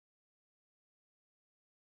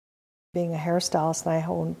Being a hairstylist and I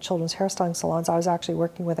own children's hairstyling salons, I was actually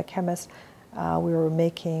working with a chemist. We were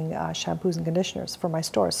making shampoos and conditioners for my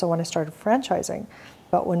stores. So when I started franchising,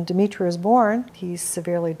 but when Dimitri was born, he's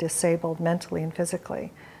severely disabled mentally and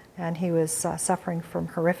physically. And he was suffering from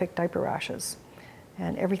horrific diaper rashes.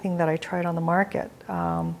 And everything that I tried on the market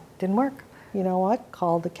didn't work. You know what?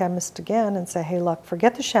 Called the chemist again and say, hey, look,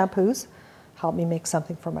 forget the shampoos. Help me make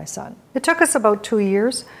something for my son. It took us about 2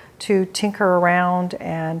 years to tinker around,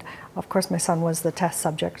 and of course my son was the test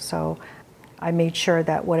subject, so I made sure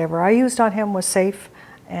that whatever I used on him was safe,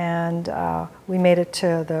 and we made it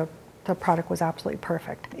to the product was absolutely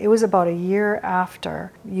perfect. It was about a year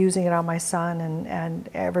after using it on my son and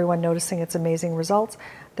everyone noticing its amazing results.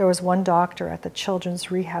 There was one doctor at the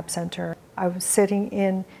Children's Rehab Center. I was sitting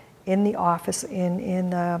in the office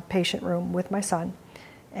in the patient room with my son,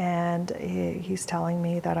 and he's telling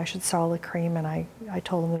me that I should sell the cream, and I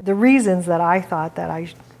told him the reasons that I thought that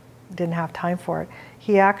I didn't have time for it.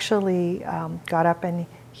 He actually got up and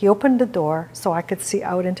he opened the door so I could see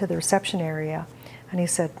out into the reception area, and he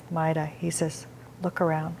said, Maida, he says, look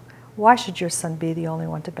around. Why should your son be the only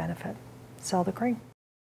one to benefit? Sell the cream.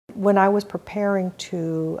 When I was preparing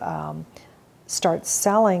to start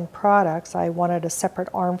selling products, I wanted a separate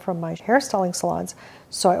arm from my hairstyling salons,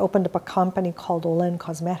 so I opened up a company called Olen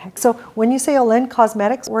Cosmetics. So when you say Olen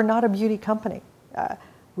Cosmetics, we're not a beauty company.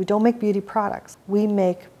 We don't make beauty products. We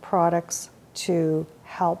make products to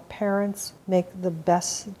help parents make the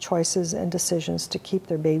best choices and decisions to keep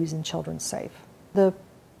their babies and children safe. The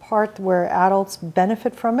part where adults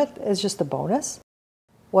benefit from it is just a bonus.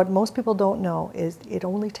 What most people don't know is it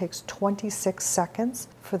only takes 26 seconds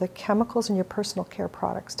for the chemicals in your personal care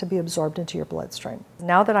products to be absorbed into your bloodstream.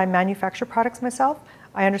 Now that I manufacture products myself,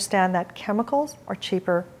 I understand that chemicals are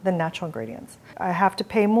cheaper than natural ingredients. I have to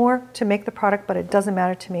pay more to make the product, but it doesn't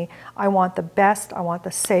matter to me. I want the best, I want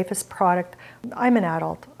the safest product. I'm an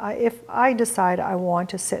adult. If I decide I want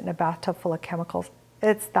to sit in a bathtub full of chemicals,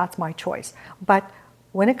 that's my choice. But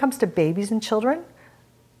when it comes to babies and children,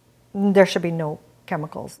 there should be no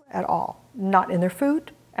chemicals at all, not in their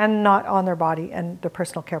food and not on their body and their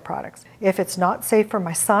personal care products. If it's not safe for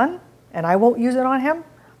my son and I won't use it on him,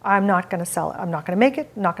 I'm not going to sell it. I'm not going to make it,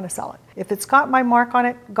 I'm not going to sell it. If it's got my mark on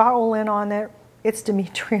it, got Olen on there, it's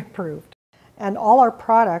Dimitri approved. And all our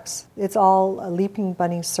products, it's all Leaping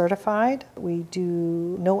Bunny certified. We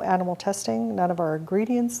do no animal testing. None of our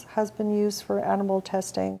ingredients has been used for animal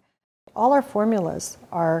testing. All our formulas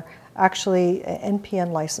are actually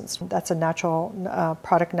NPN licensed. That's a natural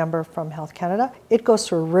product number from Health Canada. It goes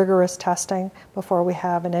through rigorous testing before we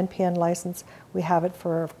have an NPN license. We have it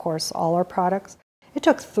for, of course, all our products. It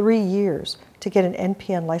took 3 years to get an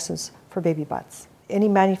NPN license for baby butts. Any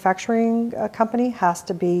manufacturing company has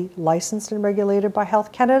to be licensed and regulated by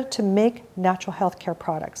Health Canada to make natural health care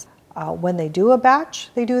products. When they do a batch,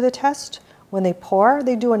 they do the test. When they pour,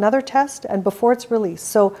 they do another test, and before it's released.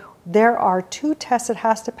 So there are 2 tests it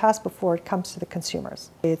has to pass before it comes to the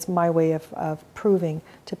consumers. It's my way of proving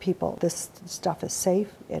to people this stuff is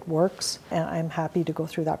safe, it works, and I'm happy to go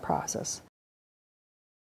through that process.